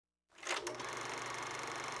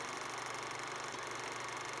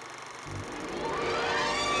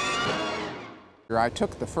I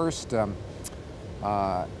took the first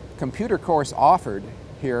computer course offered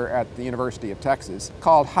here at the University of Texas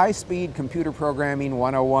called High-Speed Computer Programming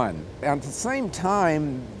 101. And at the same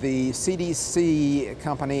time, the CDC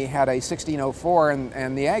company had a 1604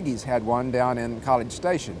 and the Aggies had one down in College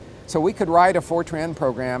Station. So we could write a Fortran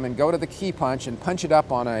program and go to the key punch and punch it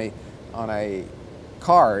up on a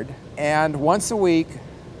card, and once a week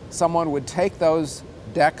someone would take those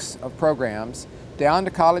decks of programs down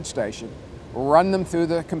to College Station, run them through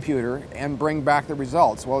the computer, and bring back the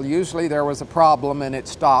results. Well, usually there was a problem and it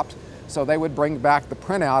stopped, so they would bring back the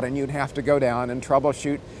printout and you'd have to go down and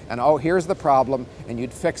troubleshoot, and oh, here's the problem, and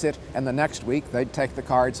you'd fix it, and the next week they'd take the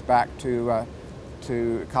cards back to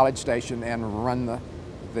College Station and run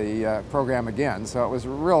the program again. So it was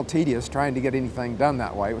real tedious trying to get anything done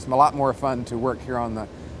that way. It was a lot more fun to work here on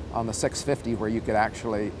the 650, where you could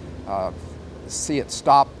actually see it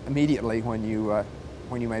stop immediately when you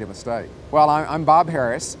made a mistake. Well, I'm Bob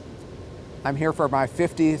Harris. I'm here for my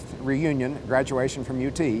 50th reunion, graduation from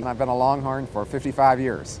UT. I've been a Longhorn for 55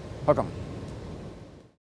 years. Hook 'em.